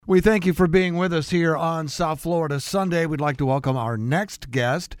We thank you for being with us here on South Florida Sunday. We'd like to welcome our next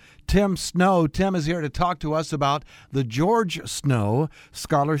guest, Tim Snow. Tim is here to talk to us about the George Snow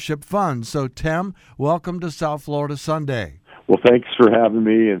Scholarship Fund. So, Tim, welcome to South Florida Sunday. Well, thanks for having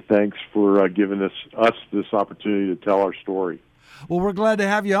me, and thanks for giving us this opportunity to tell our story. Well, we're glad to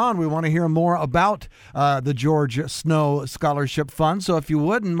have you on. We want to hear more about the George Snow Scholarship Fund. So if you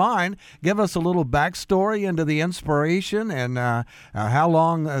wouldn't mind, give us a little backstory into the inspiration and how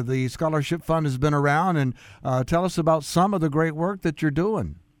long the Scholarship Fund has been around, and tell us about some of the great work that you're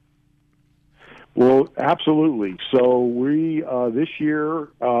doing. Well, absolutely. So we this year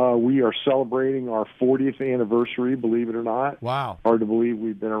we are celebrating our 40th anniversary, believe it or not. Wow. Hard to believe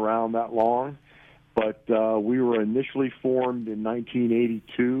we've been around that long. But we were initially formed in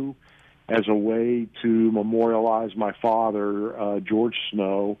 1982 as a way to memorialize my father, George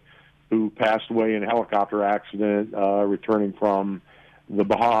Snow, who passed away in a helicopter accident returning from the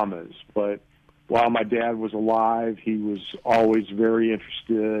Bahamas. But while my dad was alive, he was always very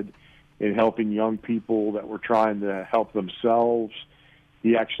interested in helping young people that were trying to help themselves.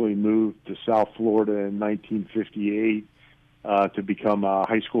 He actually moved to South Florida in 1958 to become a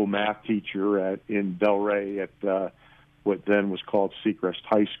high school math teacher in Delray at what then was called Seacrest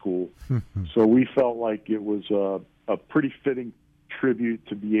High School. So we felt like it was a pretty fitting tribute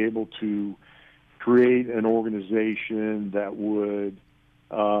to be able to create an organization that would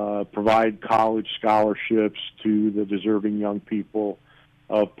provide college scholarships to the deserving young people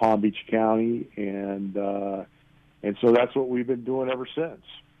of Palm Beach County, and so that's what we've been doing ever since.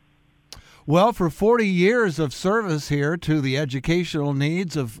 Well, for 40 years of service here to the educational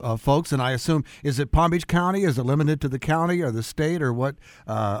needs of folks, and I assume, is it Palm Beach County? Is it limited to the county or the state or what,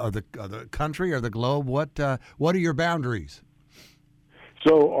 or the country or the globe? What are your boundaries?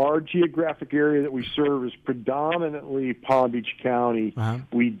 So our geographic area that we serve is predominantly Palm Beach County. Uh-huh.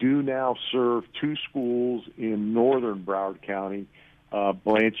 We do now serve two schools in northern Broward County,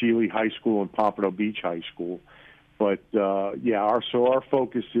 Blanche Ely High School and Pompano Beach High School. But our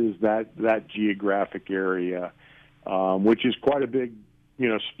focus is that geographic area, which is quite a big,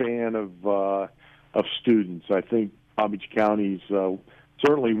 span of students. I think Palm Beach County is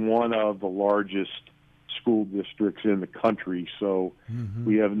certainly one of the largest school districts in the country. So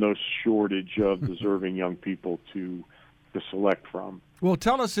we have no shortage of deserving young people to select from. Well,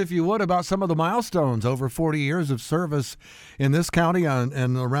 tell us, if you would, about some of the milestones over 40 years of service in this county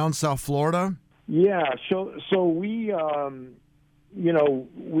and around South Florida. Yeah, so we,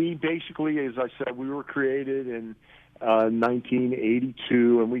 we basically, as I said, we were created in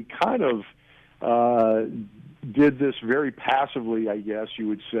 1982, and we kind of did this very passively, I guess you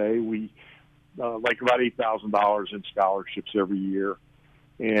would say. We like about $8,000 in scholarships every year,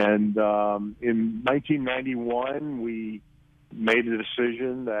 and in 1991 we made a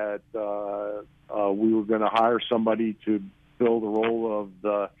decision that we were going to hire somebody to fill the role of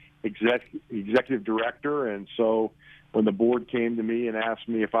the executive director, and so when the board came to me and asked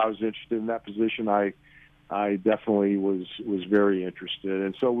me if I was interested in that position, I definitely was very interested,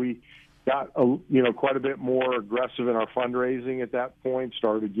 and so we got quite a bit more aggressive in our fundraising at that point.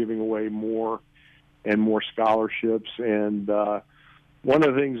 Started giving away more and more scholarships, and one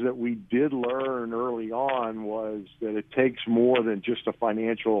of the things that we did learn early on was that it takes more than just a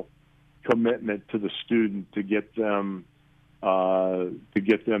financial commitment to the student to get them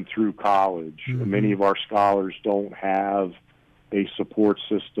through college. Many of our scholars don't have a support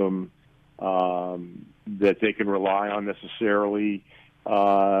system that they can rely on necessarily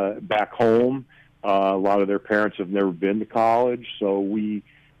back home. A lot of their parents have never been to college, so we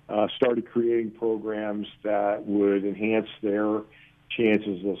started creating programs that would enhance their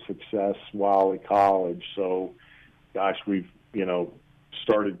chances of success while in college. So, gosh, we've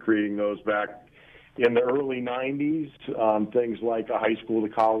started creating those back in the early 90s, things like a high school to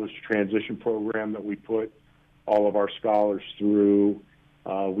college transition program that we put all of our scholars through.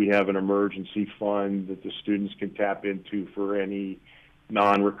 We have an emergency fund that the students can tap into for any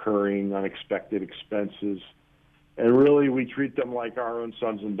non-recurring, unexpected expenses. And really, we treat them like our own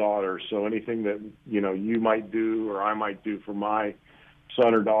sons and daughters. So anything that, you might do or I might do for my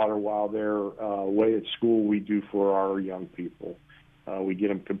son or daughter while they're away at school, we do for our young people. We get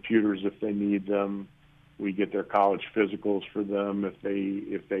them computers if they need them. We get their college physicals for them if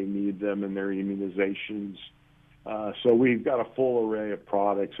they need them, and their immunizations. So we've got a full array of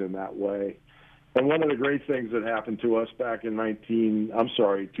products in that way. And one of the great things that happened to us back in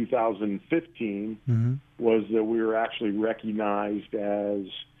 2015 was that we were actually recognized as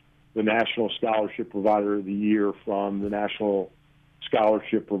the National Scholarship Provider of the Year from the National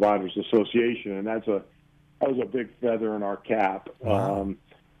Scholarship Providers Association, and that was a big feather in our cap. Wow.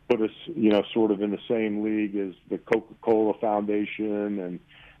 put us, sort of in the same league as the Coca-Cola Foundation and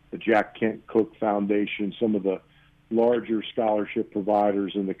the Jack Kent Cooke Foundation, some of the larger scholarship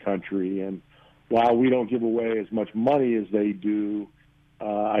providers in the country. And while we don't give away as much money as they do,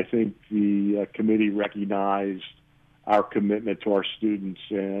 I think the committee recognized our commitment to our students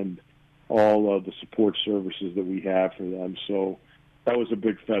and all of the support services that we have for them. So that was a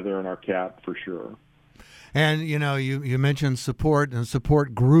big feather in our cap for sure. And, you mentioned support and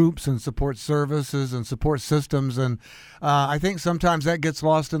support groups and support services and support systems. And I think sometimes that gets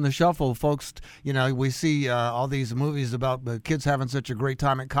lost in the shuffle. Folks, we see all these movies about the kids having such a great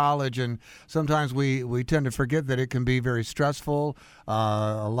time at college. And sometimes we tend to forget that it can be very stressful,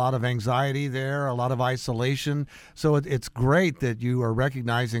 a lot of anxiety there, a lot of isolation. So it's great that you are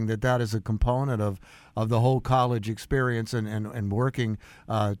recognizing that is a component of the whole college experience and working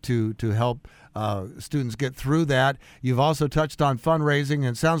to help students get through that. You've also touched on fundraising, and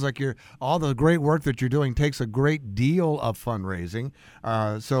it sounds like all the great work that you're doing takes a great deal of fundraising.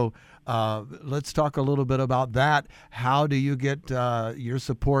 So let's talk a little bit about that. How do you get your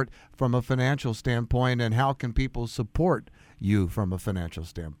support from a financial standpoint, and how can people support you from a financial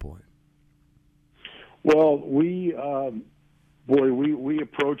standpoint? Well, we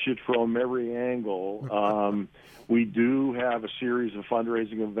approach it from every angle. We do have a series of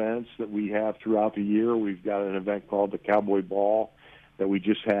fundraising events that we have throughout the year. We've got an event called the Cowboy Ball that we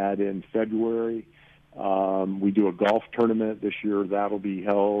just had in February. We do a golf tournament this year. That'll be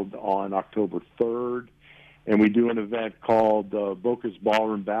held on October 3rd. And we do an event called Boca's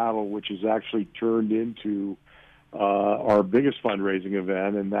Ballroom Battle, which is actually turned into our biggest fundraising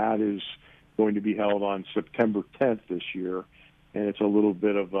event, and that is going to be held on September 10th this year. And it's a little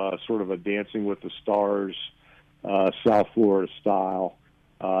bit of sort of a Dancing with the Stars, South Florida style.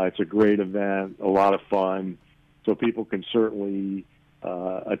 It's a great event, a lot of fun. So people can certainly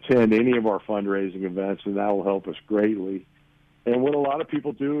attend any of our fundraising events, and that will help us greatly. And what a lot of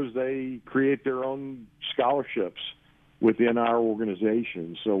people do is they create their own scholarships within our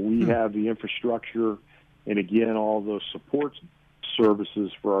organization. So we have the infrastructure and, again, all those support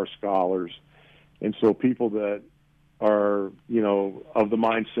services for our scholars. And so people that are, of the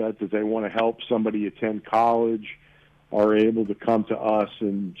mindset that they want to help somebody attend college are able to come to us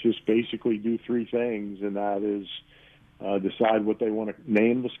and just basically do three things, and that is decide what they want to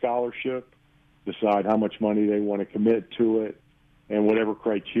name the scholarship, decide how much money they want to commit to it, and whatever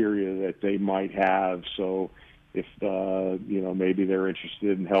criteria that they might have. So if, maybe they're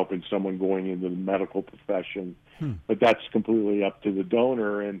interested in helping someone going into the medical profession, but that's completely up to the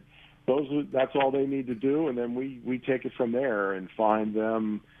donor. And that's all they need to do, and then we take it from there and find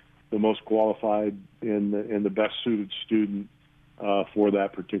them the most qualified and the best suited student for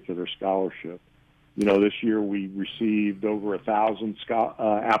that particular scholarship. This year we received over 1,000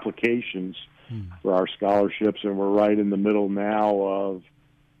 applications for our scholarships, and we're right in the middle now of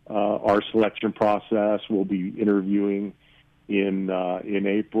our selection process. We'll be interviewing in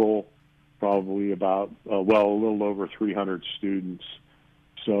April, probably about a little over 300 students.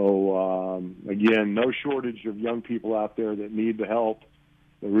 So, again, no shortage of young people out there that need the help.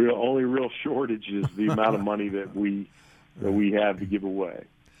 The only real shortage is the amount of money that we have to give away.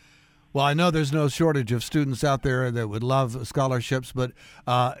 Well, I know there's no shortage of students out there that would love scholarships, but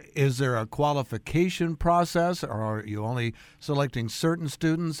is there a qualification process, or are you only selecting certain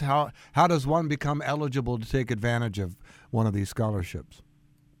students? How does one become eligible to take advantage of one of these scholarships?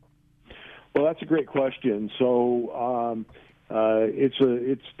 Well, that's a great question. So it's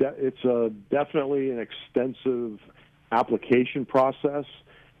definitely an extensive application process,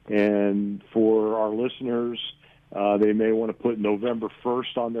 and for our listeners, they may want to put November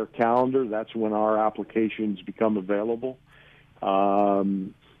 1st on their calendar. That's when our applications become available.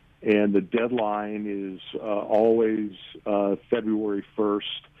 And the deadline is always February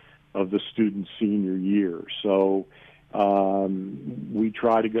 1st of the student's senior year. So we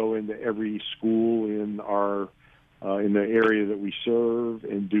try to go into every school in the area that we serve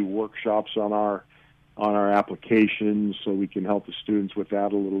and do workshops on our applications so we can help the students with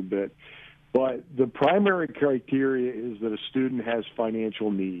that a little bit. But the primary criteria is that a student has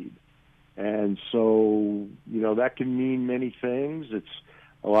financial need. And so, that can mean many things. It's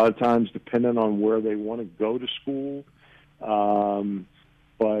a lot of times dependent on where they want to go to school.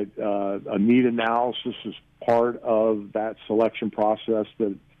 But a need analysis is part of that selection process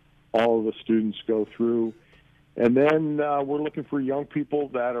that all of the students go through. And then we're looking for young people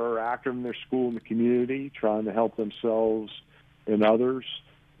that are active in their school and the community, trying to help themselves and others.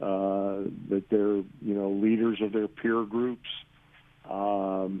 That they're, leaders of their peer groups.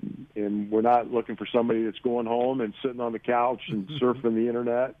 And we're not looking for somebody that's going home and sitting on the couch and surfing the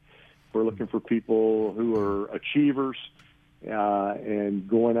internet. We're looking for people who are achievers and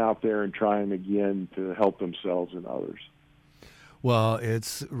going out there and trying again to help themselves and others. Well,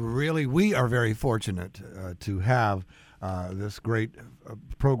 we are very fortunate to have this great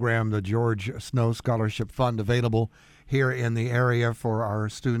program, the George Snow Scholarship Fund, available here in the area for our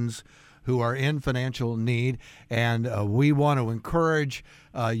students who are in financial need. And we want to encourage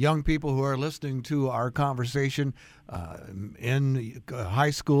young people who are listening to our conversation in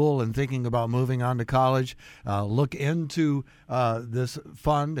high school and thinking about moving on to college, look into this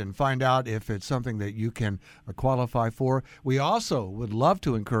fund and find out if it's something that you can qualify for. We also would love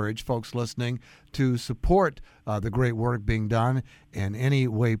to encourage folks listening to support the great work being done in any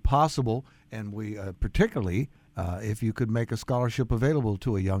way possible, and we particularly if you could make a scholarship available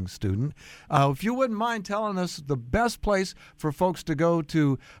to a young student. If you wouldn't mind telling us the best place for folks to go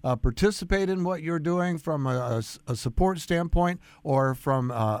to participate in what you're doing from a support standpoint, or from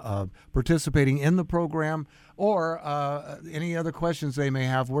participating in the program, or any other questions they may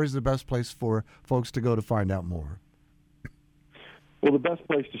have, where's the best place for folks to go to find out more? Well, the best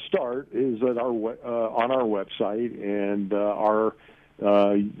place to start is at on our website, and the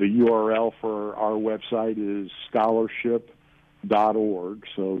URL for our website is scholarship.org,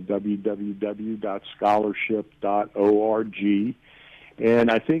 so www.scholarship.org.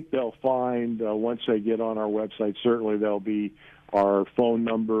 And I think they'll find, once they get on our website, certainly there'll be our phone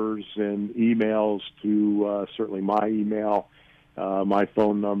numbers and emails to certainly my email, my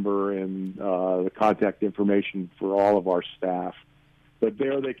phone number, and the contact information for all of our staff. But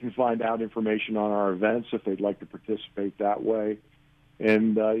there they can find out information on our events if they'd like to participate that way,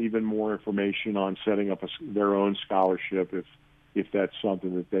 and even more information on setting up their own scholarship if that's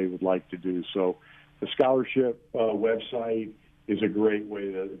something that they would like to do. So the scholarship website is a great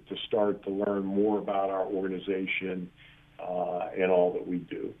way to start to learn more about our organization and all that we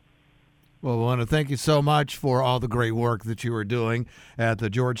do. Well, we want to thank you so much for all the great work that you are doing at the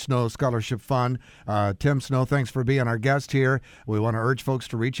George Snow Scholarship Fund. Tim Snow, thanks for being our guest here. We want to urge folks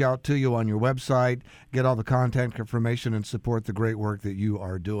to reach out to you on your website, get all the contact information, and support the great work that you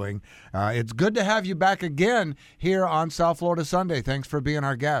are doing. It's good to have you back again here on South Florida Sunday. Thanks for being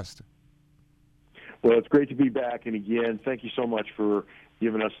our guest. Well, it's great to be back. And again, thank you so much for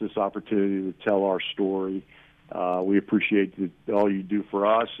giving us this opportunity to tell our story. We appreciate all you do for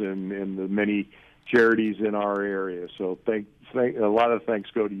us and the many charities in our area. So a lot of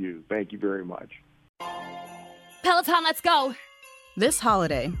thanks go to you. Thank you very much. Peloton, let's go. This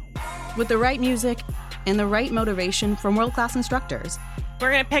holiday, with the right music and the right motivation from world-class instructors,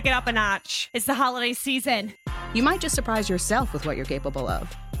 we're going to pick it up a notch. It's the holiday season. You might just surprise yourself with what you're capable of.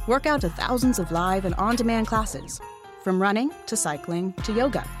 Work out to thousands of live and on-demand classes, from running to cycling to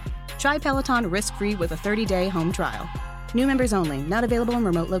yoga. Try Peloton risk-free with a 30-day home trial. New members only, not available in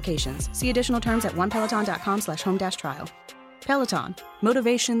remote locations. See additional terms at onepeloton.com/home-trial. Peloton,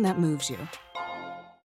 motivation that moves you.